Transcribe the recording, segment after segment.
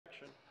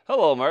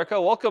Hello America,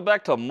 welcome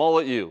back to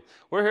Mullet U.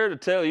 We're here to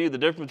tell you the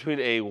difference between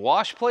a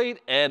wash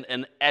plate and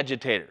an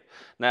agitator.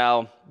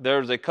 Now,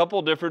 there's a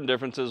couple different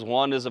differences.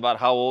 One is about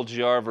how old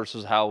you are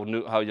versus how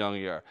young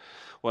you are.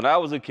 When I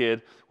was a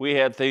kid, we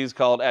had things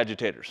called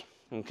agitators,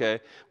 okay?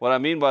 What I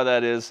mean by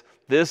that is,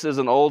 this is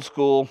an old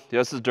school,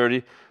 yes it's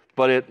dirty,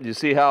 but you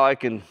see how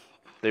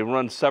they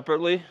run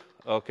separately,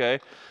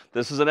 okay?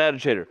 This is an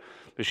agitator.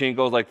 Machine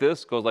goes like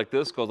this, goes like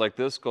this, goes like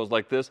this, goes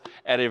like this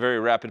at a very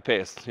rapid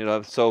pace.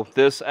 So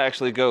this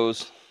actually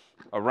goes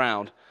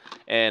around,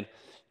 and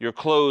your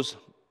clothes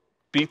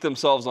beat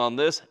themselves on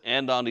this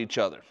and on each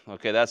other.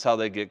 Okay, that's how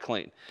they get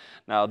clean.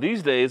 Now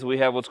these days we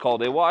have what's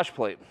called a wash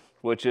plate,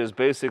 which is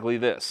basically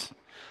this.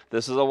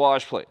 This is a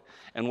wash plate,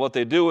 and what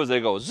they do is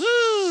they go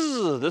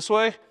zzz this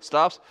way,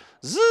 stops,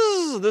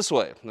 zzz this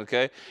way.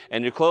 Okay,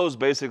 and your clothes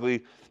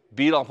basically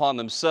beat upon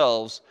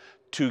themselves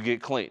to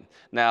get clean.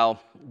 Now,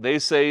 they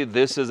say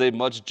this is a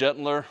much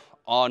gentler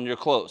on your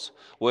clothes,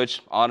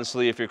 which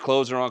honestly, if your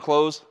clothes are on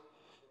clothes,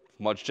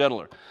 much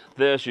gentler.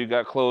 This, you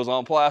got clothes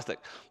on plastic.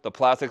 The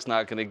plastic's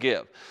not gonna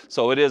give.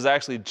 So it is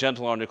actually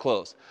gentle on your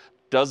clothes.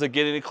 Does it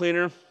get any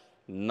cleaner?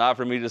 Not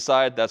for me to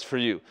decide, that's for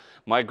you.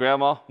 My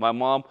grandma, my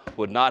mom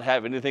would not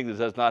have anything that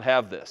does not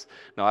have this.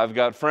 Now I've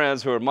got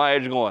friends who are my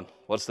age going,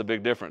 what's the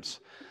big difference?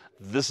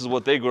 This is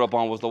what they grew up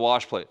on, was the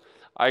wash plate.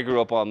 I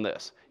grew up on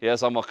this.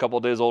 Yes, I'm a couple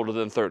days older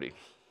than 30.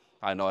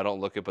 I know I don't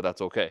look it, but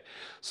that's okay.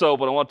 So,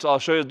 but I'll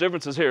show you the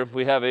differences here.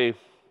 We have a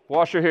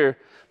washer here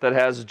that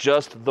has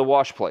just the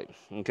wash plate,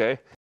 okay?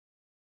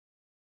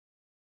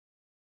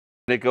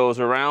 And it goes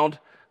around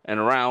and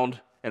around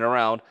and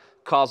around,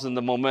 causing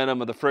the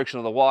momentum of the friction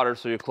of the water,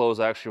 so your clothes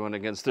actually run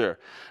against there.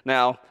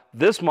 Now,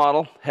 this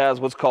model has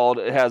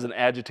it has an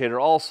agitator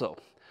also,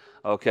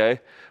 okay?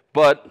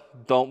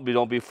 But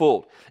don't be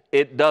fooled.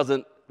 It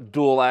doesn't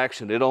dual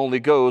action. It only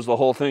goes, the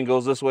whole thing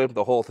goes this way,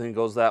 the whole thing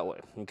goes that way,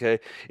 okay?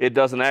 It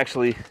doesn't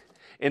actually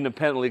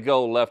independently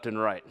go left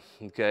and right,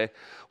 okay?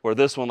 Where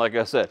this one, like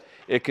I said,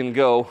 it can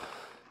go,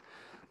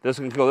 this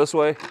can go this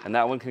way, and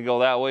that one can go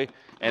that way,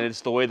 and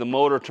it's the way the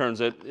motor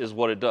turns it is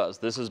what it does.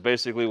 This is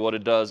basically what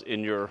it does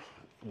in your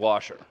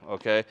washer,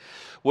 okay?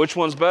 Which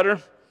one's better?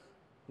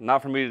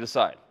 Not for me to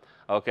decide,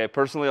 okay?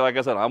 Personally, like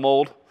I said, I'm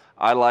old.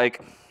 I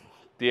like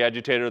the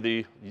agitator,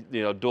 the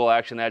dual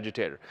action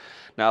agitator.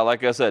 Now,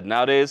 like I said,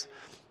 nowadays,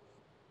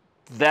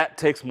 that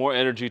takes more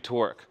energy to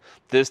work.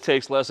 This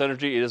takes less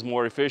energy, it is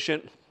more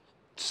efficient,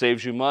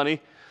 saves you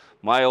money.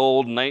 My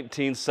old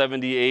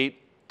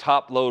 1978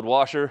 top load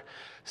washer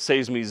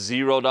saves me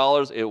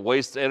 $0. It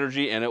wastes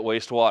energy and it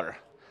wastes water.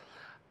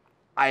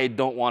 I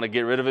don't want to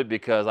get rid of it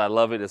because I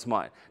love it, it's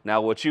mine. Now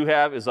what you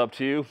have is up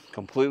to you,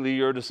 completely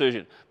your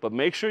decision. But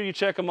make sure you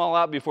check them all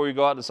out before you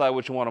go out and decide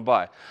what you want to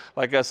buy.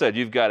 Like I said,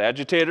 you've got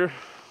agitator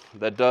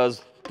that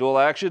does dual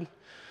action,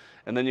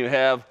 and then you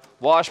have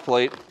wash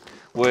plate,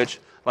 which,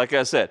 like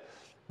I said,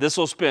 this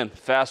will spin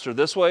faster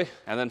this way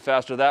and then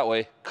faster that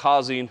way,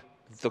 causing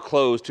the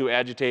clothes to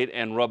agitate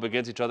and rub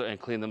against each other and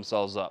clean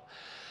themselves up.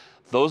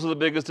 Those are the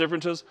biggest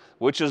differences.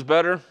 Which is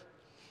better?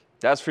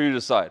 That's for you to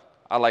decide.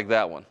 I like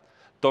that one.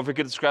 Don't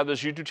forget to subscribe to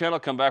this YouTube channel.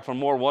 Come back for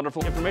more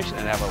wonderful information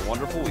and have a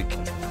wonderful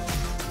week.